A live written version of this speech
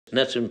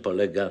Na czym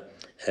polega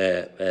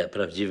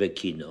prawdziwe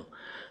kino?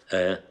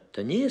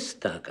 To nie jest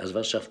tak, a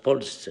zwłaszcza w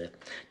Polsce,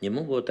 nie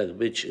mogło tak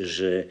być,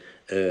 że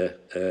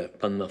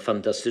pan ma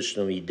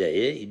fantastyczną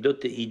ideę i do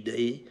tej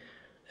idei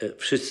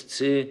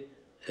wszyscy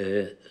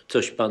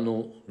coś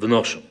panu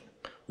wnoszą.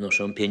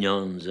 Wnoszą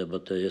pieniądze, bo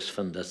to jest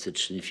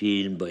fantastyczny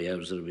film, bo ja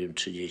już zrobiłem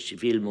 30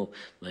 filmów,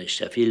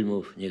 20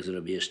 filmów, niech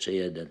zrobię jeszcze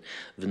jeden.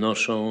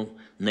 Wnoszą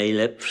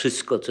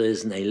wszystko, co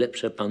jest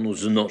najlepsze, panu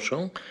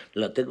znoszą,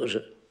 dlatego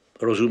że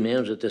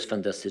rozumieją, że to jest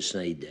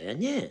fantastyczna idea.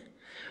 Nie.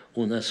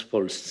 U nas w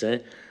Polsce,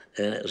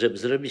 żeby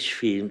zrobić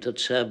film, to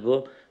trzeba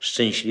było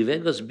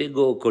szczęśliwego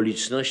zbiegu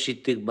okoliczności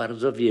tych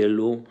bardzo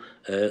wielu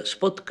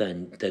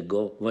spotkań,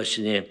 tego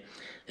właśnie.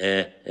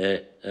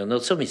 No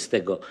co mi z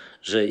tego,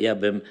 że ja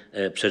bym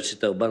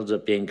przeczytał bardzo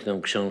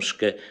piękną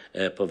książkę,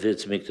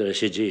 powiedzmy, która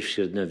się dzieje w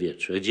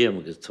średniowieczu. Gdzie ja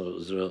mogę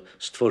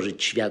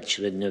stworzyć świat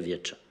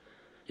średniowiecza?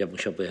 Ja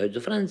musiał pojechać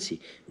do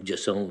Francji, gdzie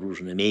są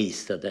różne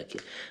miejsca takie.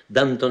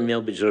 Danton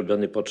miał być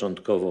robiony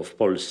początkowo w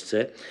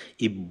Polsce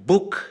i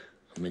Bóg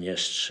mnie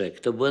strzegł.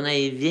 To było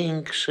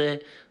największe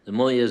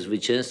moje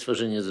zwycięstwo,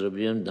 że nie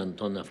zrobiłem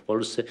Dantona w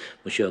Polsce,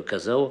 bo się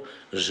okazało,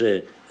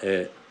 że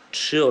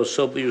 3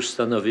 osoby już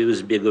stanowiły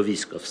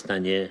zbiegowisko w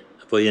stanie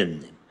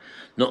wojennym.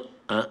 No,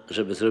 a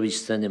żeby zrobić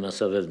sceny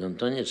masowe w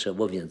Dantonie, trzeba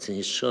było więcej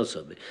niż 3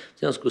 osoby. W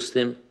związku z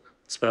tym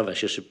sprawa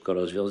się szybko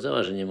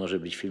rozwiązała, że nie może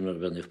być film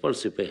robiony w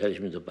Polsce i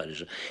pojechaliśmy do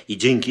Paryża. I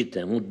dzięki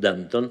temu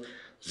Danton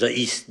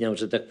zaistniał,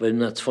 że tak powiem,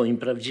 na swoim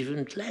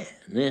prawdziwym tle.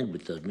 No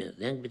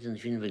jakby ten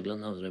film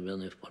wyglądał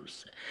zrobiony w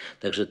Polsce.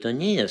 Także to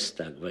nie jest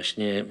tak.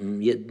 Właśnie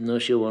jedno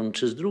się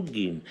łączy z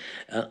drugim.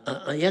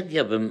 A jak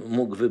ja bym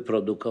mógł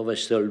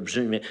wyprodukować te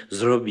olbrzymie,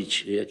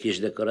 zrobić jakieś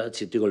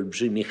dekoracje tych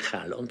olbrzymich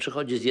hal? On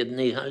przechodzi z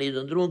jednej hali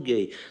do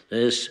drugiej.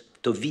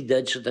 To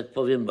widać, że tak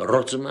powiem,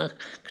 rozmach,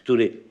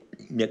 który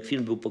jak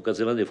film był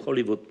pokazywany w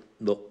Hollywood,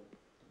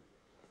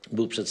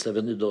 był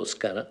przedstawiony do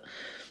Oscara,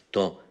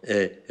 to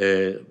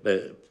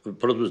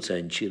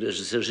producenci,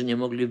 reżyserzy nie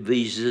mogli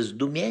wyjść ze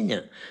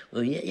zdumienia.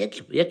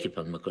 Jaki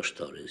pan ma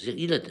kosztorys?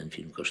 Ile ten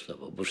film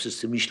kosztował? Bo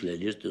wszyscy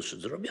myśleli, że to już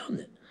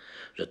zrobione,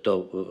 że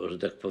to, że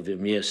tak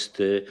powiem, jest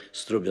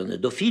zrobione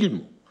do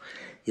filmu.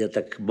 Ja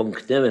tak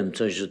bąknęłem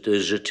coś, że to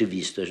jest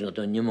rzeczywistość, no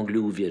to nie mogli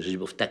uwierzyć,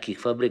 bo w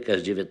takich fabrykach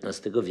z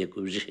XIX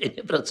wieku już dzisiaj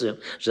nie pracują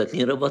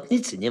żadni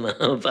robotnicy. Nie ma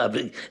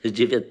fabryk z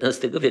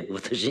XIX wieku, bo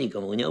to się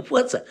nikomu nie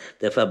opłaca.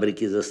 Te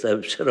fabryki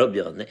zostały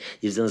przerobione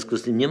i w związku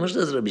z tym nie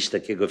można zrobić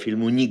takiego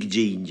filmu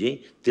nigdzie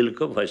indziej,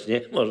 tylko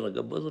właśnie można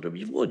go było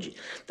zrobić w Łodzi.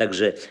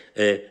 Także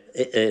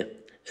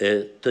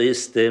to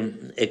jest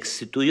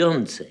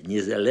ekscytujące,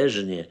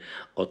 niezależnie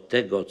od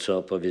tego,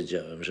 co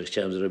powiedziałem, że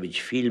chciałem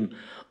zrobić film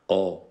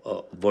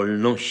o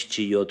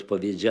wolności i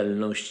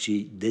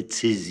odpowiedzialności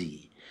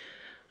decyzji,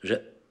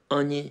 że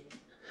oni,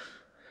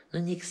 no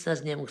nikt z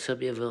nas nie mógł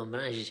sobie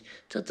wyobrazić,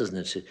 co to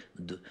znaczy,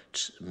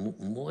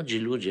 młodzi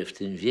ludzie w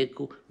tym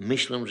wieku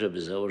myślą,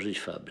 żeby założyć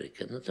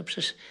fabrykę. No to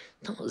przecież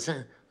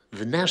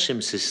w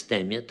naszym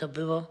systemie to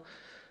było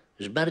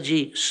w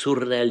bardziej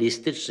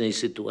surrealistycznej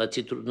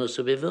sytuacji trudno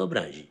sobie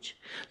wyobrazić.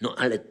 No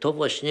ale to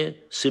właśnie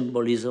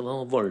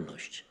symbolizowało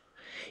wolność.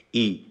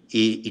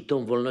 I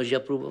tą wolność ja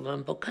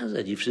próbowałem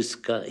pokazać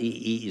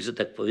i że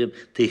tak powiem,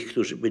 tych,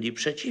 którzy byli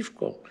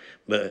przeciwko,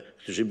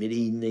 którzy mieli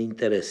inne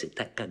interesy.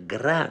 Taka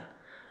gra,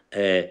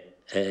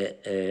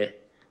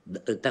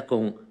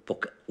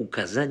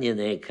 ukazanie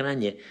na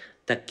ekranie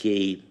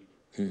takiej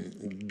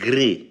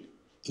gry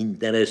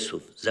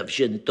interesów,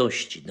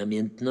 zawziętości,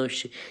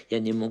 namiętności, ja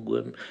nie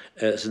mogłem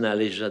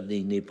znaleźć w żadnej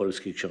innej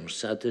polskiej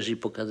książce, a też i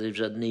pokazać w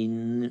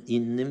żadnym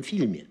innym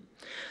filmie.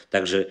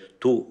 Także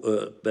tu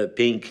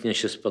pięknie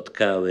się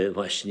spotkały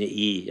właśnie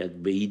i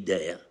jakby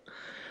idea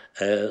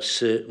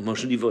z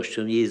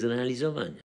możliwością jej zrealizowania.